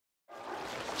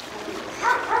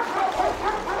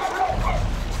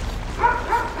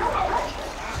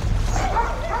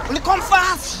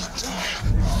fast!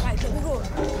 Right, there we go.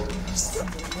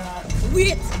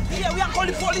 Wait! Yeah, we are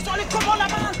calling police. Only come on,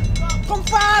 man! Come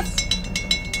fast!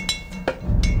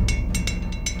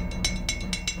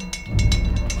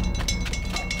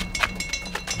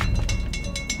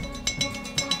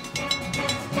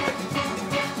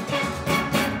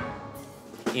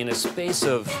 In a space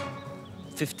of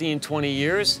 15, 20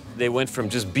 years, they went from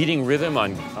just beating rhythm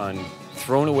on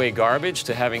thrown away garbage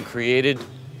to having created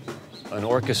an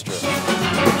orchestra.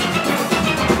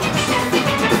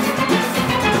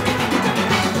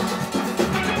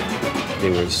 They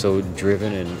were so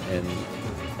driven and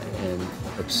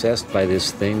obsessed by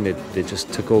this thing that they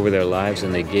just took over their lives,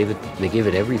 and they gave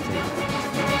it everything.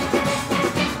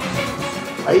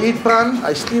 I eat pan,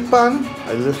 I sleep pan,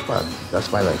 I live pan.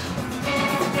 That's my life.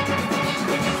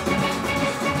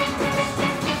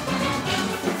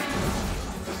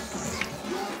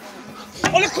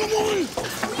 Ole, come on!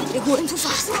 You're going too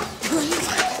fast. You're going too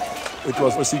fast. It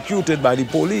was prosecuted by the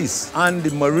police and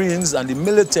the Marines and the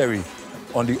military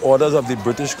on the orders of the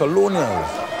British colonials.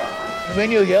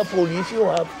 When you hear police, you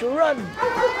have to run.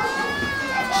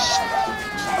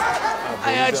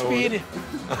 I had speed.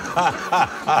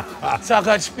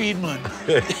 Soccer speed, man.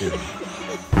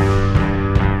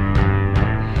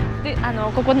 で、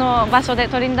ここの場所で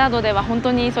トリニダードでは本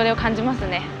当にそれを感じます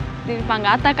ね。で、ファン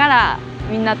があったから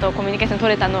みんなとコミュニケーション取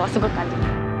れたのはすごく感じま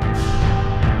す。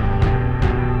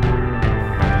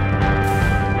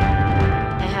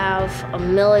I have a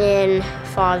million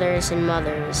fathers and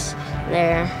mothers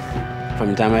there. From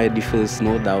the time I had the first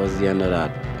note, that was the end of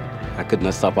that. I could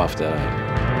not stop after that.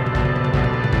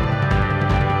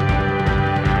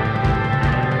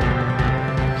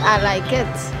 I like it.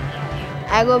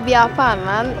 I go be a fan,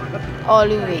 man, all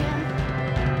the way.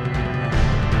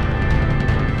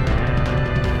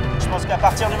 Je pense qu'à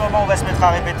partir du moment où on va se mettre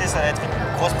à répéter, ça va être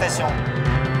une grosse pression.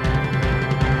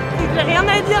 J'ai rien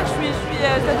à dire, ça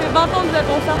fait 20 ans que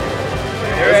j'attends ça.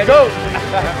 Let's go!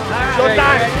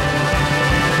 Showtime!